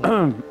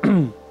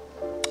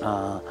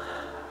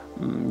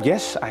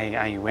 Yes,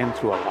 I went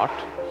through a lot,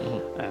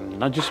 and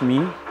not just me,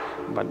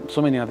 but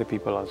so many other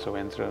people also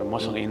went through.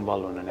 Most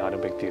involved in other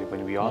bacteria, but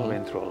we all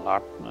went through a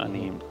lot,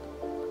 and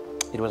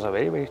it was a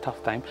very, very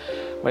tough time.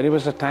 But it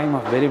was a time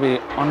of very, very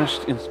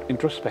honest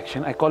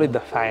introspection. I call it the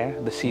fire,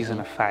 the season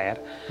of fire.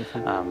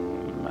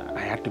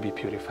 I had to be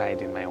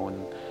purified in my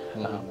own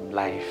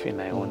life, in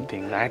my own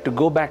things. I had to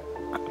go back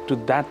to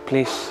that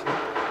place.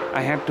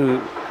 I had to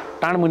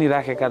टाढमुनि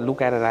राखेका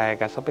लुकाएर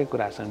राखेका सबै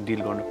कुरासँग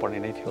deal गर्नुपर्ने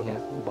नै थियो क्या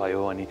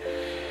भयो. अनि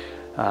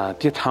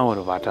त्यो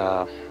ठाउँहरूबाट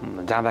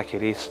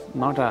जाँदाखेरि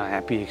not a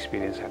happy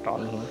experience at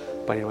all,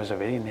 but it was a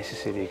very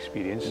necessary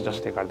experience.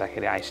 जसले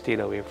गर्दाखेरि I stayed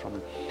away from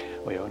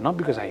not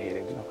because I hate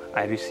it,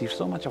 I received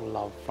so much of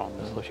love from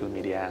the social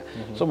media,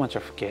 so much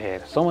of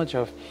care, so much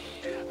of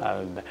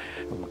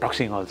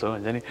toxing also,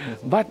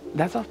 but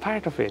that's a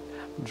part of it.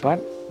 But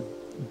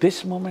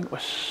this moment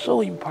was so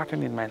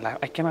important in my life.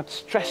 I cannot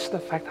stress the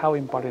fact how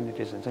important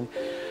it is.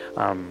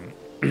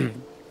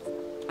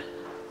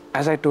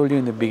 As I told you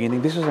in the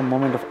beginning, this was a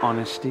moment of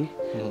honesty,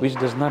 which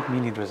does not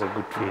mean it was a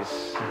good phase.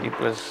 It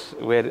was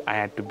where I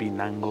had to be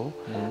nango.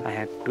 I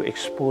had to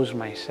expose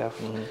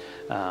myself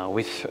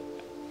with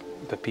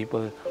the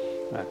people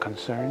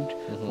concerned,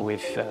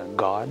 with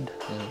God,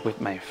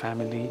 with my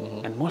family,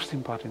 and most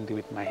importantly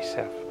with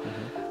myself.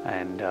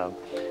 And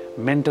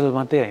mental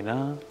मात्रै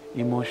हैन,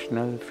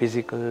 emotional,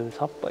 physical,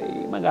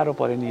 सबैमा गाह्रो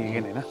पर्यो नि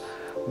हैन,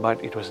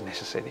 but it was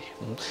necessary.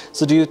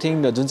 So do you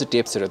think that जुन चाहिँ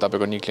टेप्सहरु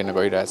तपाईको निक्लिन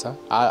गइरहेछ,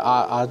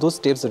 are those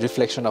tapes a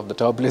reflection of the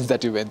turbulence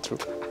that you went through?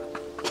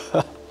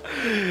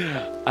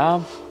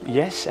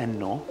 Yes and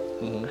no.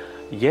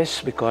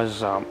 Yes,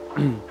 because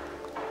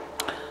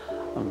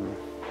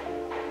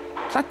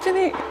साँच्चै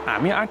नै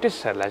हामी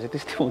आर्टिस्टहरुलाई चाहिँ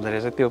त्यस्तै हुँदो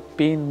रहेछ. त्यो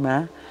पेनमा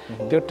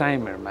त्यो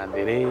टाइमहरुमा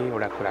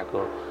धेरैवटा कुराको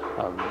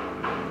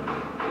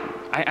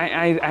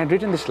I had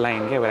written this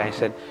line where I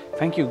said,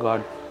 thank you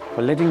God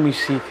for letting me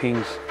see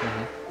things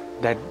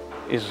that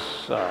is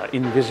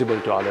invisible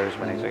to others.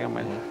 When I say,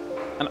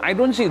 and I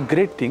don't see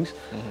great things,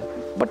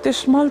 but the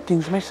small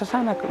things, my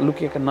sasana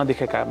lukeka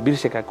nadekeka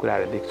birseka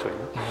kurahरु देख्छु हैन.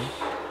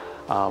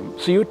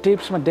 So your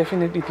tapes ma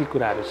definitely ती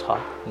कुराहरु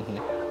छ.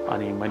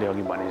 अनि मैले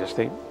अघि भने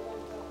जस्तै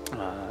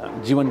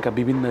जीवनका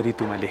विभिन्न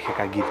ऋतुमा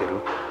लेखेका गीतहरु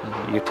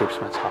यो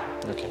टेप्समा छ.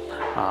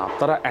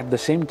 तर at the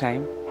same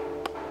time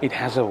it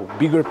has a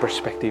bigger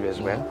perspective as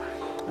well.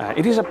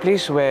 It is a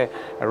place where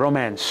a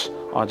romance,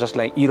 or just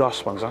like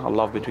eros, a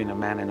love between a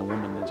man and a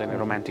woman, and a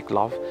romantic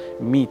love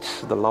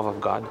meets the love of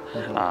God.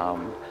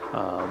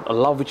 A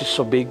love which is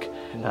so big,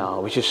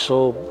 which is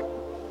so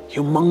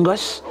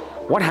humongous.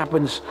 What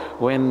happens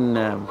when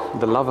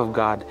the love of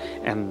God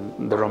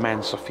and the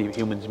romance of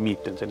humans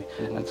meet?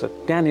 That's a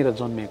त्यहाँनिर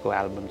जन्मेको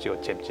album चाहिँ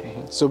हो Chemchey.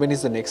 So when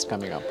is the next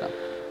coming up now?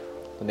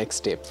 The next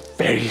step?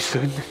 Very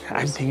soon.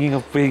 I'm thinking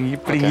of putting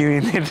you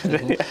in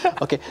it.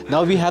 Okay,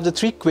 now we have the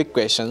 3 quick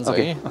questions.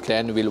 Okay.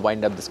 Then we'll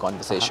wind up this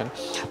conversation.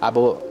 अब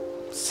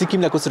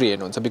सिक्किमलाई कसरी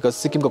हेर्नुहुन्छ? Because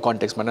सिक्किमको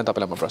कन्टेक्स्टमा नै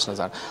तपाईलाई म प्रश्न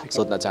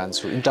सोध्न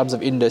चाहन्छु. In terms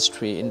of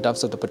industry, in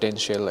terms of the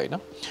potential, हैन?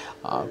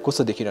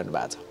 कस्तो देखिरहनु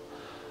भएको छ?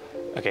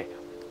 Okay.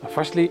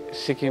 Firstly,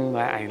 Sikkim,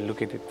 I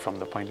look at it from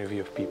the point of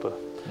view of people.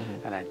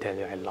 And I tell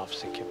you, I love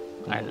Sikkim.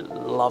 I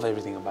love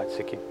everything about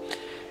Sikkim.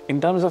 In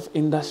terms of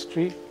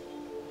industry,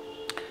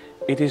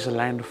 it is a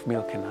land of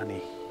milk and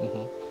honey.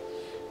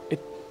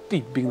 यति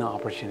बिघ्न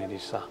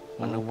opportunities छ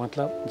भन्नु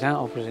मतलब जहाँ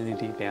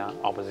opportunity त्यहाँ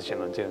opposition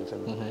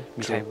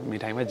हुन्छ.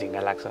 मिठाईमा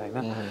झिङ्गा लाग्छ हैन.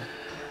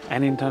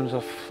 And in terms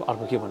of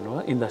अर्को के भन्नु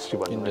हो,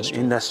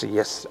 industry,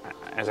 yes,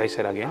 as I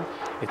said again,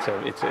 it's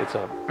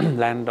a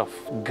land of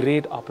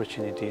great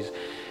opportunities.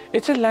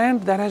 It's a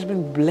land that has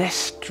been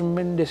blessed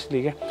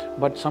tremendously,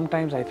 but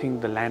sometimes I think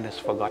the land has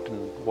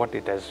forgotten what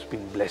it has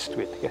been blessed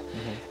with.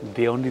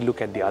 They only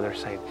look at the other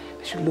side.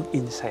 They should look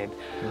inside.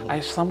 I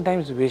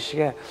sometimes wish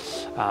that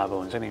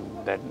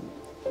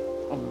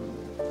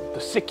the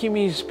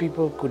Sikkimese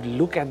people could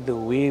look at the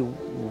way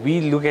we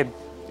look at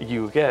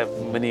you,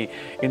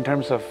 in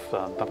terms of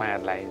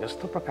तपाईहरुलाई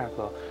जस्तो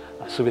प्रकारको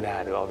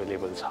सुविधाहरु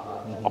available छ,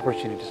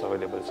 opportunities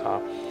available छ.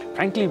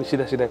 Frankly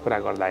सिधा कुरा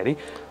गर्दाखेरि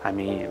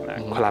हामी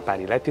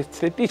खोलापारीलाई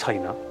त्यति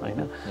छैन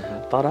हैन.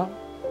 तर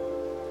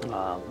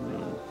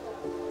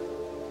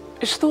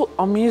यस्तो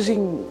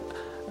अमेजिङ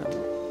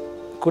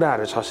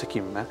कुराहरू छ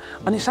सिक्किममा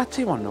अनि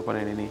साँच्चै भन्नु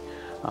पर्यो नि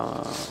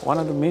one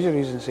of the major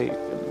reason चाहिँ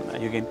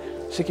युगेन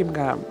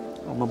सिक्किमका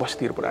म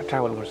बस्तीहरू पुरा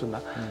ट्राभल गर्छु नि त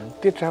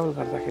त्यो ट्राभल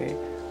गर्दाखेरि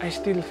I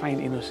still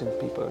find innocent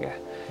people,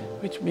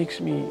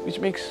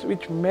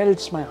 which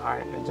melts my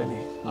heart.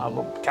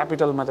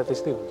 Capital ma ta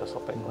त्यस्तै हुन्छ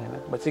सबैको हैन,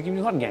 but Sikkim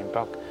is not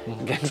Gangtok.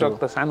 Gangtok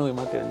त सानो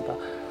मात्रै हो नि त.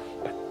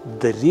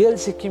 The real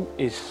Sikkim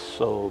is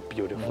so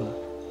beautiful.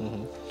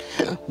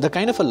 The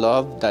kind of a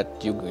love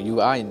that you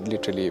are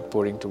literally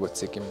pouring towards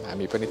Sikkim.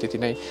 हामी पनि त्यति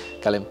नै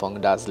कालिम्पोङ,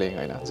 दार्जिलिङ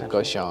हैन,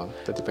 खरसाङ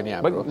त्यति पनि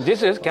हाम्रो. But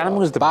this is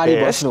Kalimpoङ is the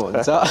best.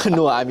 best.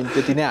 No, I mean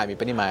त्यति नै हामी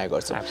पनि माया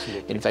गर्छौँ.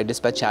 In fact,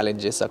 despite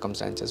challenges,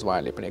 circumstances,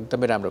 उहाँहरूले पनि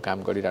एकदमै राम्रो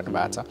काम गरिरहनु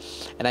भएको छ.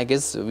 And I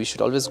guess we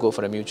should always go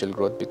for a mutual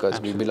growth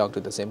because we belong to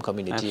the same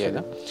community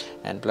हैन.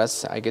 And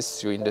plus I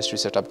guess यो industry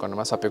setup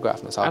गर्नमा सबैको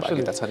आफ्नो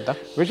सहभागिता छ नि त.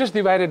 We're just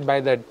divided by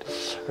that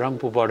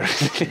Rangpo border.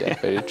 Yeah,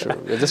 very true.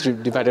 We're just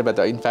divided by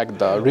in fact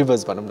the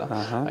rivers भनौँ न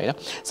हैन.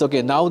 So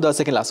okay, now the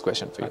second last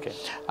question for you. Okay.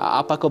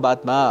 आपाको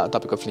बादमा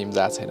तपाईको फिल्म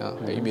जा छैन,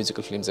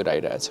 म्युजिकल फिल्महरु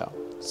आइरहेछ.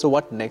 So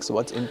what next?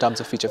 What's in terms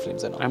of feature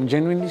films and all? I'm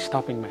genuinely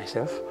stopping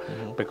myself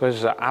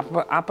because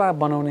apa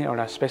बनाउने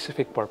एउटा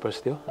specific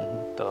purpose थियो.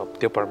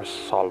 त्यो purpose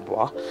solve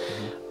भयो.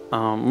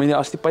 मैले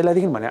अस्ति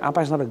पहिलादेखि भने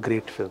apa is not a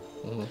great film.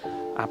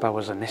 apa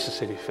was a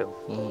necessary film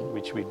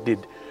which we did.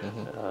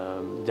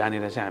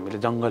 जानेर चाहिँ हामीले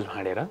जंगल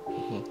फाडेर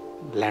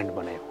ल्यान्ड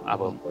बनायौं.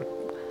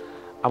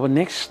 अब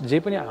नेक्स्ट जे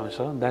पनि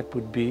आउँछ that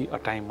would be a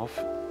time of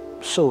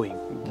sowing,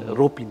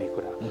 रोपिने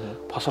कुरा.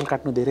 फसल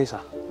काट्नु धेरै छ.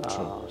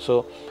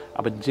 So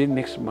अब जे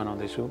नेक्स्ट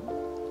बनाउँदै छु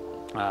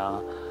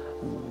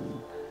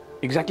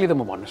एक्ज्याक्टली त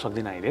म भन्न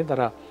सक्दिन अहिले, तर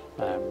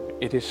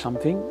it is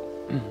something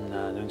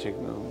जुन चाहिँ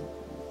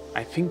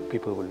I think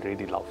people will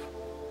really love.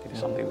 It is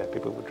something that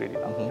people would really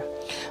love.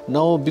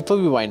 Now, before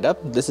we wind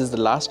up, this is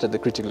the last and the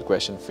critical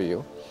question for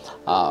you.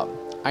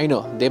 I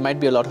know there might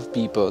be a lot of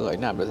people,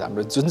 हैन,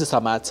 हाम्रो जुन चाहिँ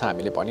समाज छ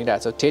हामीले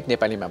भनिरहेछौँ ठेट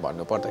नेपालीमा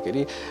भन्नु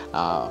पर्दाखेरि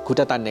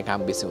खुट्टा तान्ने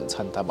काम बेसी हुन्छ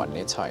नि त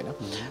भन्ने छ हैन.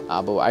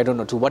 अब I don't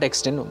know to what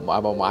extent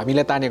अब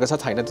हामीले तानेको छ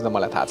छैन त्यो त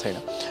मलाई थाहा छैन,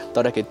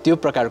 तर के त्यो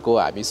प्रकारको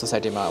हामी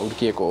सोसाइटीमा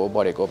उड्किएको हो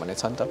बढेको भन्ने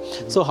छ नि त.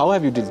 So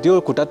how have you deal त्यो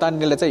खुट्टा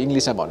तान्नेलाई चाहिँ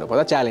इंग्लिशमा भन्नु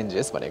पर्दा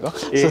च्यालेन्जेस भनेको,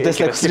 सो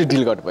त्यसलाई कसरी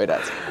डिल गर्नु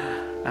भइरहेछ?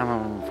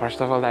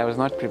 First of all, I was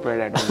not prepared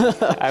at all.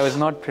 I was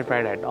not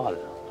prepared at all.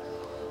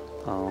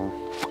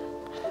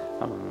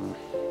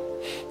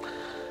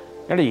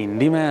 एउटा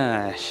हिन्दीमा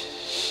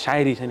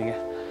शायरी छ नि क्या,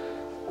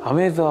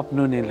 हमें तो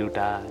अपनों ने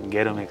लूटा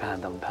गैरों में कहाँ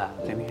दम था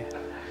छ नि क्या.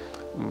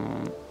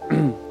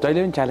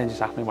 जहिले पनि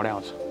च्यालेन्जेस आफ्नैबाटै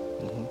आउँछ.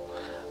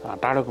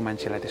 टाढोको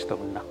मान्छेलाई त्यस्तो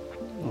हुन्न,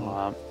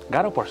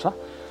 गाह्रो पर्छ.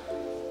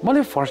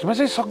 मैले फर्स्टमा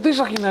चाहिँ सक्दै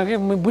सकिनँ कि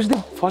म बुझ्दै.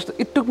 First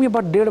it took me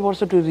about 1.5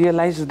 वर्ष टु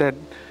रियलाइज द्याट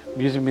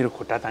यो चाहिँ मेरो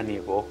खुट्टा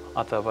तानिएको हो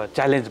अथवा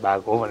च्यालेन्ज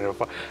भएको हो भनेर.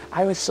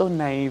 I was so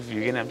naive,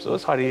 Eugen, I am so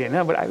sorry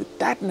हैन, but I was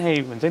that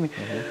naive हुन्छ नि.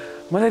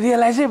 मलाई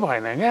रियलाइजै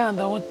भएन क्या. अन्त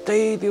म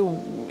त्यही त्यो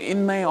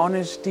in my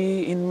honesty,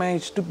 in my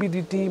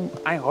stupidity,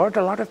 I hurt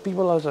a lot of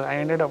people also. I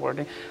ended up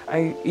hurting.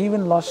 I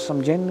even lost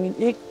some genuine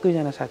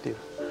 1-2 साथीहरू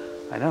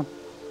हैन,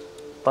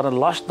 तर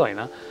लस्ट त हैन,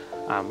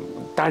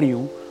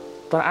 टाढियौँ.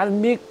 तर I will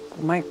make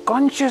my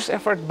conscious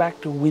effort back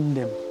to win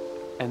them.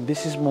 And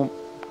this is म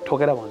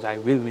ठोकेर भन्छ I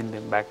will win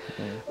them back,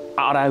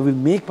 or I will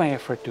make my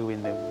effort to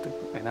win them,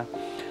 you know.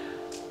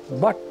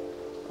 But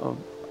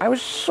I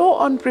was so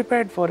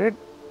unprepared for it.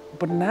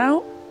 But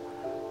now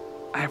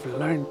I have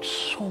learned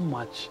so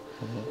much.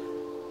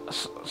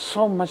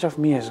 So much of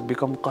me has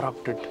become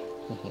corrupted,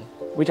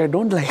 which I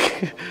don't like.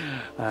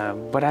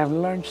 But I have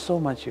learned so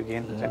much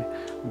again.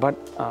 But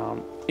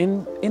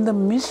in the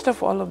midst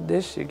of all of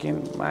this,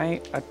 again, my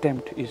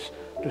attempt is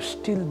to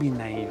still be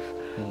naive,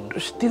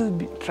 to still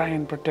try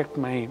and protect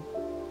my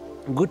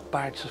good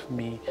parts of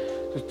me,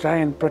 to try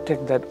and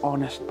protect that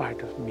honest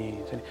part of me.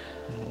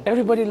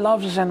 Everybody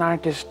loves an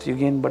artist,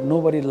 again, but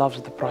nobody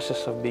loves the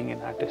process of being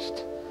an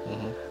artist.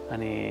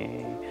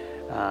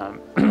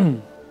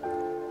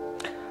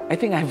 I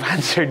think I've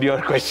answered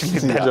your question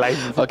in that line.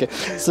 Okay,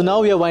 so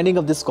now we are winding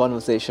up this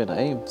conversation,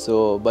 right?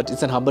 So, but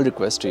it's a humble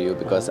request to you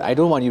because I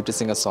don't want you to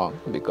sing a song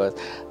because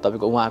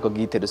तपाईको उहाँको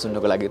गीतहरु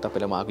सुन्नको लागि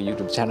तपाईले उहाँको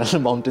YouTube channel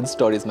Mountain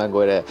Stories मा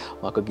गएर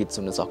उहाँको गीत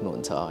सुन्न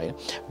सक्नुहुन्छ हैन.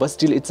 But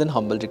still it's an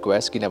humble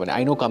request किनभने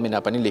I know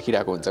कमेन्टमा पनि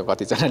लेखिरहेको हुन्छ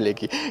कति जनाले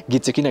कि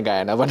गीत चाहिँ किन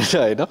गाएन भनेर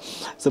हैन.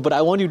 So but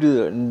I want you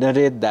to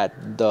narrate that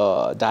the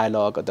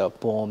dialogue or the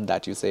poem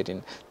that you said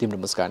in तिम्रो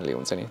मुस्कानले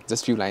हुन्छ नि,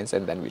 just few lines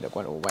and then we'll go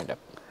and wind up.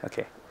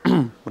 Okay.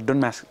 But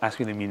don't ask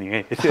me the meaning,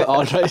 eh?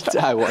 All right,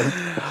 I won't.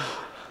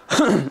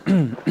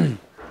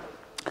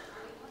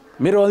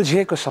 मेरो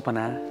अल्झिएको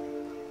सपना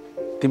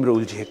तिम्रो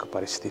उल्झिएको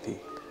परिस्थिति,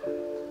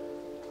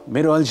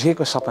 मेरो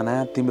अल्झिएको सपना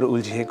तिम्रो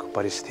उल्झिएको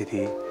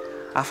परिस्थिति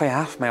आफै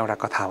आफमा एउटा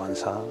कथा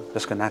भन्छ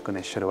जसको न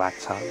कुनै सुरुवात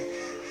छ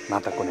न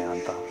त कुनै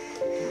अन्त.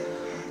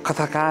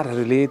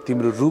 कथाकारहरूले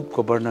तिम्रो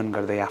रूपको वर्णन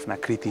गर्दै आफ्ना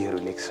कृतिहरू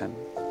लेख्छन्,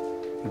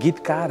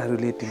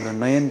 गीतकारहरूले तिम्रो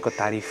नयनको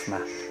तारिफमा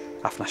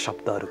आफ्ना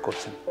शब्दहरू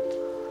कोर्छन्.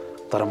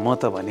 तर म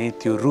त भने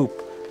त्यो रूप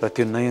र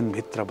त्यो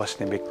नयनभित्र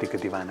बस्ने व्यक्तिको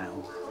दिवाना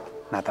हुँ.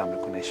 न त हाम्रो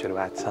कुनै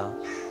सुरुवात छ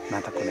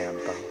न त कुनै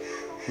अन्त.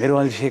 मेरो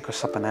अल्झिएको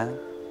सपना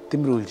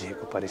तिम्रो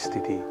उल्झिएको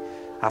परिस्थिति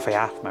आफै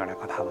आफमा एउटा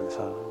कथा भन्छ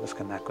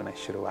जसको न कुनै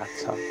सुरुवात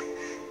छ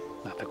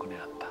न त कुनै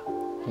अन्त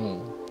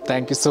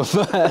thank you so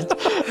much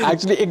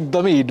actually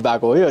एकदमै हिट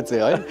भएको हो यो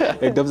चाहिँ है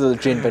एकदम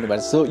ट्रेन्ड पनि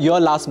भएको so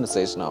your last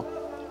message now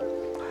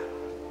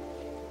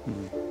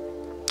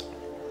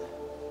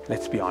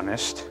Let's be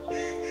honest,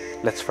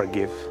 let's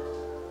forgive,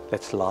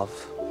 let's love,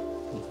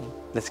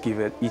 let's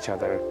give each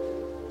other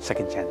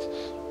second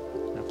chances.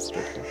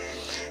 Absolutely.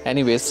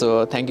 Anyway,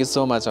 so thank you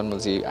so much,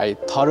 Anmolji. I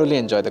thoroughly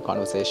enjoyed the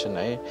conversation.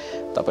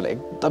 तपाईँलाई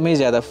एकदमै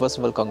ज्यादा first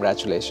of all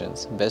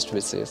congratulations best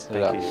wishes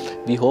र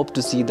we hope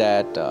to see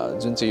that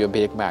जुन चाहिँ यो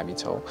भेगमा हामी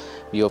छौँ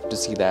we hope to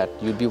see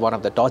that you'll be one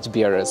of the touch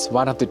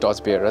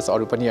bearers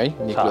अरू पनि है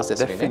निक्लोस्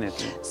त्यसरी नै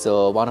so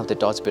one of the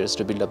touch bearers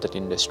to build up that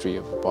industry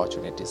of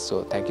opportunities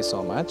so thank you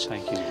so much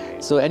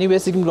so anyway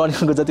Sikkim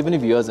क्रोनिकलको जति पनि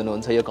viewers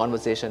हुनुहुन्छ यो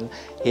conversation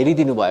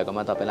हेरिदिनु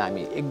भएकोमा तपाईँलाई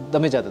हामी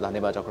एकदमै ज्यादा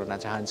धन्यवाद गर्न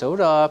चाहन्छौँ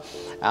र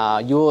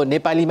यो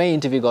नेपालीमै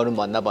इन्टरभ्यू गरौँ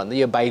भन्दा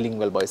यो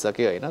बाइलिङ्गुअल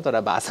भइसक्यो होइन तर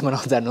भाषामा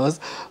नजानुहोस्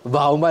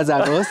भाउमा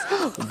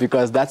जानुहोस्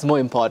बिकज द्याट्स मोर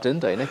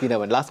इम्पोर्टेन्ट होइन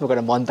किनभने लास्टमा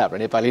गएर मन त हाम्रो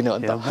नेपाली नै हो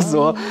नि त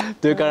सो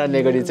त्यो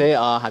कारणले गरी चाहिँ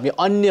हामी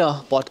अन्य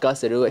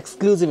पडकास्टहरू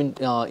एक्सक्लुजिभ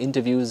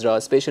इन्टरभ्युज र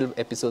स्पेसल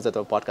एपिसोड्स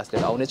अथवा पडकास्ट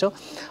लिएर आउनेछौँ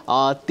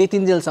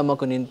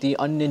त्यतिन्जेलसम्मको निम्ति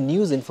अन्य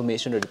न्युज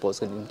इन्फर्मेसन र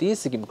रिपोर्ट्सको निम्ति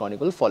सिक्किम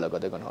क्रोनिकल फलो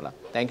गर्दै गर्नुहोला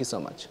थ्याङ्क यू सो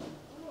मच